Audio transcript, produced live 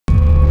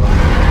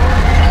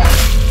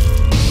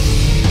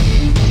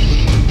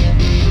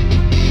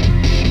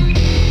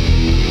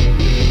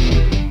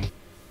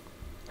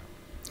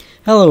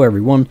Hello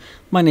everyone,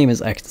 my name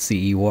is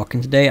Ecstasy Ewok,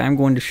 and today I'm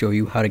going to show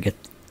you how to get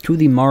to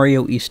the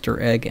Mario Easter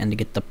egg and to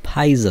get the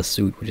Pyza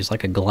suit, which is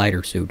like a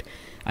glider suit.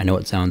 I know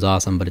it sounds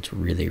awesome, but it's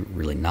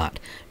really not.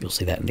 You'll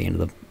see that in the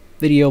end of the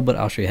video, but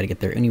I'll show you how to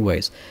get there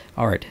anyways.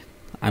 Alright,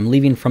 I'm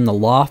leaving from the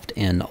loft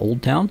in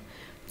Old Town.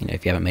 You know,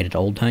 if you haven't made it to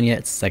Old Town yet,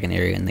 it's the second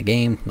area in the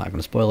game. I'm not going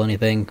to spoil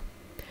anything,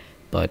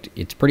 but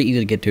it's pretty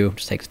easy to get to. It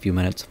just takes a few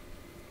minutes.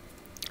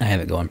 I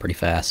have it going pretty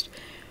fast.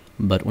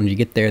 But when you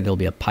get there, there'll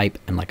be a pipe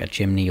and like a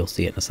chimney. You'll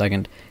see it in a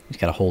second. You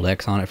just gotta hold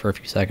X on it for a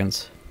few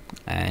seconds,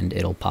 and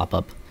it'll pop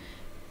up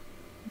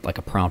like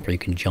a prompt where you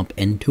can jump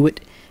into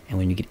it. And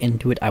when you get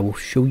into it, I will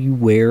show you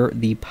where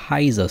the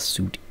Pyza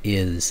suit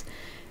is.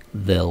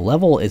 The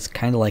level is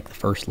kind of like the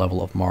first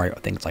level of Mario. I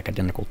think it's like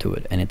identical to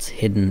it, and it's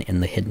hidden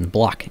in the hidden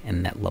block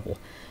in that level.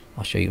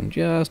 I'll show you in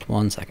just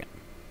 1 second.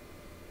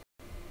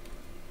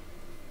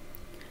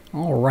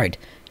 Alright,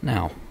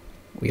 now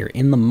we are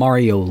in the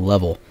Mario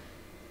level.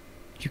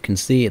 You can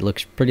see it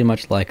looks pretty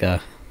much like a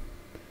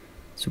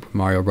Super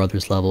Mario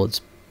Brothers level.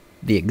 It's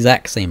the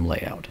exact same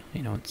layout.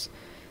 You know,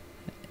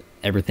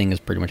 everything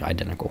is pretty much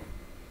identical.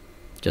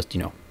 Just,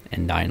 you know,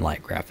 in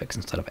 9-light graphics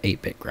instead of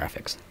 8-bit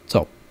graphics.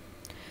 So,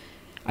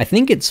 I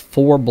think it's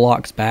 4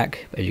 blocks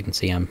back. As you can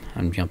see, I'm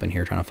jumping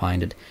here trying to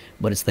find it.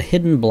 But it's the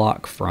hidden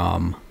block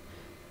from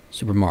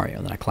Super Mario.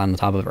 And then I climb the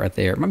top of it right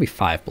there. It might be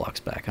 5 blocks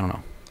back. I don't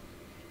know.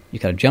 You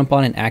gotta jump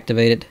on it and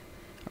activate it.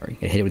 Or you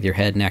can hit it with your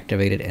head and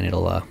activate it, and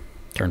it'll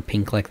turn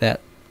pink like that.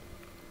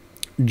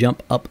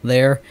 Jump up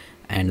there,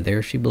 and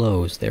there she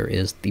blows. There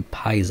is the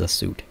Pyza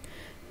suit.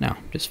 Now,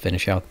 just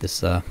finish out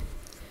this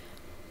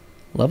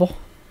level,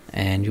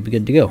 and you'll be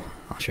good to go.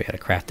 I'll show you how to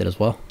craft it as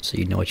well, so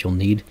you know what you'll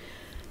need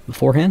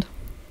beforehand.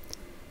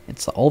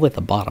 It's all the way at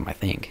the bottom, I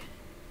think.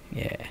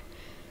 Yeah.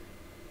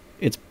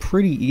 It's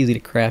pretty easy to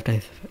craft,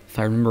 if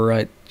I remember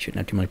right. Shouldn't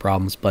have too many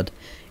problems, but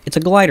it's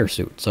a glider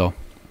suit, so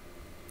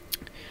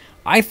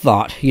I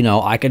thought, you know,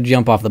 I could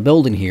jump off the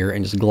building here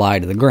and just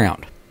glide to the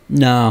ground.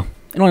 No,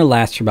 it only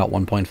lasts for about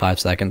 1.5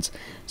 seconds.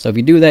 So if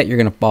you do that, you're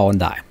going to fall and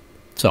die.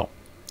 So,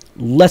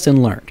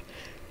 lesson learned.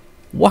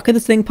 What could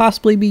this thing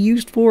possibly be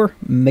used for?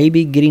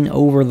 Maybe getting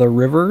over the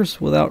rivers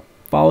without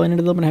falling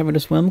into them and having to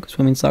swim, because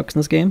swimming sucks in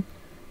this game.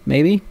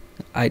 Maybe.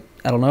 I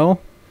don't know.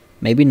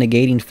 Maybe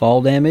negating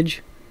fall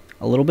damage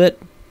a little bit.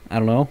 I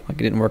don't know. Like,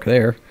 it didn't work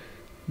there.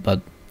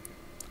 But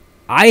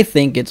I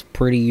think it's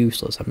pretty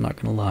useless. I'm not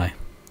going to lie.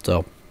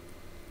 So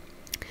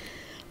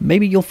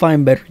maybe you'll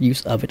find better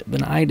use of it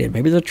than I did.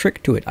 Maybe there's a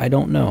trick to it. I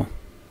don't know.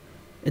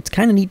 It's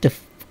kind of neat to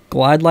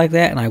glide like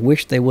that, and I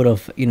wish they would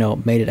have, you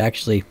know, made it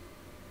actually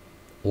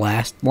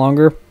last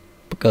longer,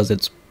 because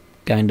it's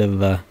kind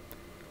of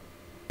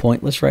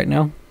pointless right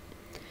now.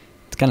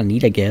 It's kind of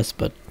neat, I guess,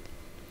 but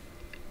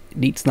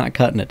neat's not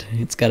cutting it.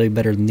 It's got to be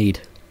better than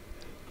neat.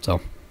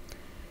 So,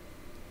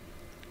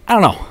 I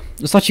don't know.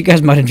 Just thought you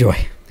guys might enjoy.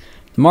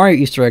 The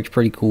Mario Easter egg's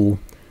pretty cool,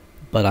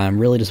 but I'm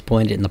really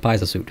disappointed in the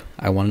Pyza suit.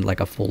 I wanted like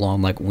a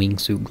full-on like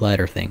wingsuit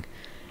glider thing.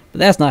 But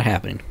that's not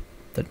happening.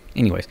 But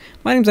anyways,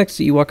 my name's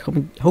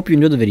Ewok. Hope you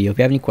enjoyed the video. If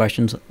you have any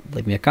questions,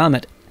 leave me a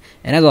comment.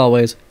 And as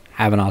always,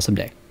 have an awesome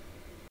day.